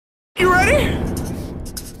You ready?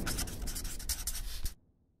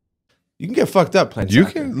 You can get fucked up playing You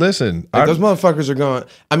soccer. can listen. Like, those motherfuckers are going.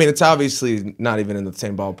 I mean, it's obviously not even in the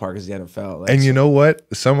same ballpark as the NFL. Like, and you know what?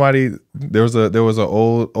 Somebody there was an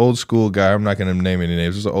old school guy. I'm not going to name any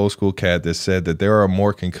names. There's an old school cat that said that there are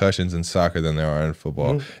more concussions in soccer than there are in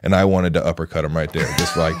football. And I wanted to uppercut him right there,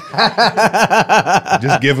 just like,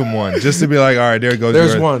 just give him one, just to be like, all right, there goes.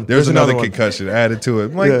 There's one. There's another one. concussion added to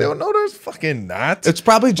it. I'm like, no, there's fucking not. It's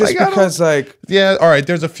probably just because like, yeah, all right.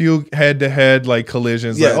 There's a few head-to-head like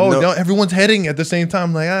collisions. Yeah, like, no, everyone's heading at the same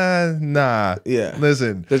time. Like, nah. Yeah.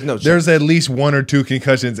 Listen, there's no chance. There's at least 1 or 2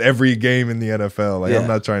 concussions every game in the NFL. Like, Yeah. I'm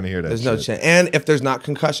not trying to hear that. There's no chance. And if there's not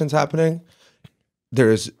concussions happening,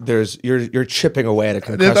 you're chipping away at a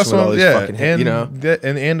concussion with all these fucking hits, you know?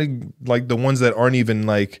 And like the ones that aren't even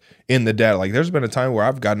like in the data. Like, there's been a time where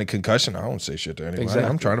I've gotten a concussion. I don't say shit to anybody. Exactly.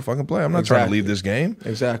 I'm trying to fucking play. I'm not trying to leave this game.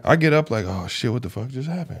 Exactly. I get up like, oh shit, what the fuck just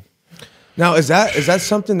happened? Now, is that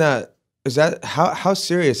something that how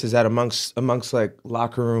serious is that amongst like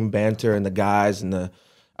locker room banter and the guys and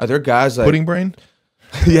are there guys like pudding brain?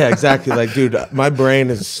 Yeah, exactly. Like, dude, my brain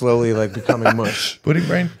is slowly like becoming mush. Pudding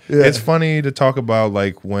brain. Yeah. It's funny to talk about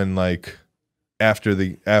like when like after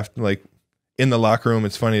like in the locker room.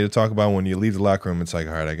 It's funny to talk about when you leave the locker room. It's like,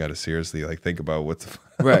 all right, I got to seriously like think about what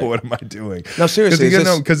am I doing? No, seriously,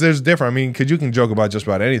 because there's different. I mean, because you can joke about just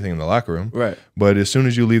about anything in the locker room, right? But as soon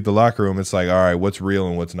as you leave the locker room, it's like, all right, what's real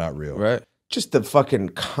and what's not real, right? Just the fucking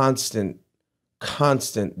constant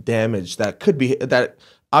damage that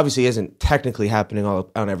obviously isn't technically happening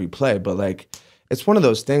on every play, but like it's one of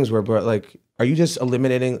those things where, bro, like, are you just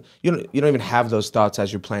eliminating? You don't even have those thoughts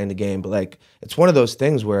as you're playing the game, but like it's one of those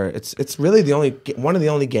things where it's really one of the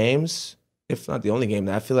only games, if not the only game,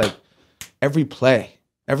 that I feel like every play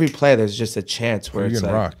there's just a chance where it's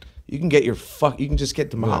like rocked. You can get you can just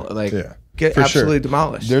get demolished, get for absolutely sure.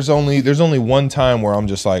 demolished. There's only one time where I'm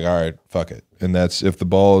just like, all right, fuck it, and that's if the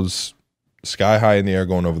ball's sky high in the air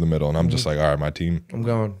going over the middle, and I'm just like, all right, my team. I'm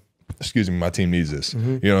going. Excuse me, my team needs this.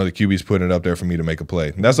 You know, the QB's putting it up there for me to make a play.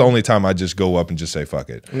 And that's the only time I just go up and just say fuck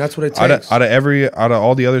it. And that's what it takes. Out of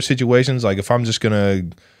all the other situations, like if I'm just gonna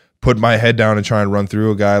put my head down and try and run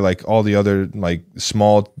through a guy, like all the other like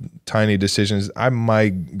small tiny decisions, I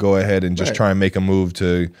might go ahead and just try and make a move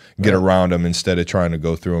to get around him instead of trying to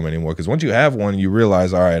go through him anymore. Because once you have one, you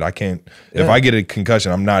realize, all right, I can't. If I get a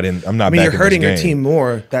concussion, I'm not. I mean, you're hurting your team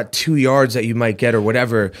more, that 2 yards that you might get or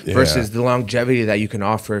whatever, versus the longevity that you can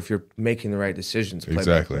offer if you're making the right decisions.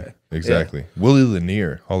 Exactly. Yeah. Willie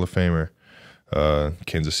Lanier, Hall of Famer,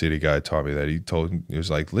 Kansas City guy, taught me that. He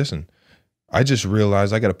was like, listen, I just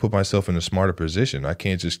realized I got to put myself in a smarter position. I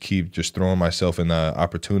can't just keep throwing myself in the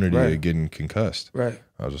opportunity of getting concussed. Right.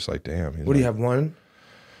 I was just like, damn. What do you have, one?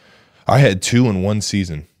 I had 2 in one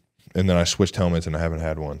season, and then I switched helmets, and I haven't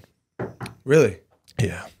had one. Really?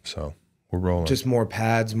 Yeah. So we're rolling. Just more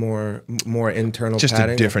pads, more internal just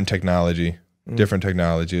padding? a different technology. Different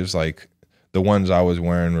technology. It was like the ones I was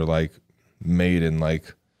wearing were like made in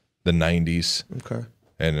like the 90s. Okay.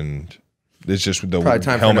 And it's just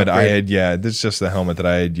the helmet I had. Yeah, this is just the helmet that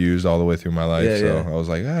I had used all the way through my life. Yeah, so I was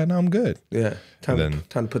like, no, I'm good. Yeah. Time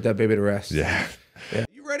to put that baby to rest. Yeah. Yeah.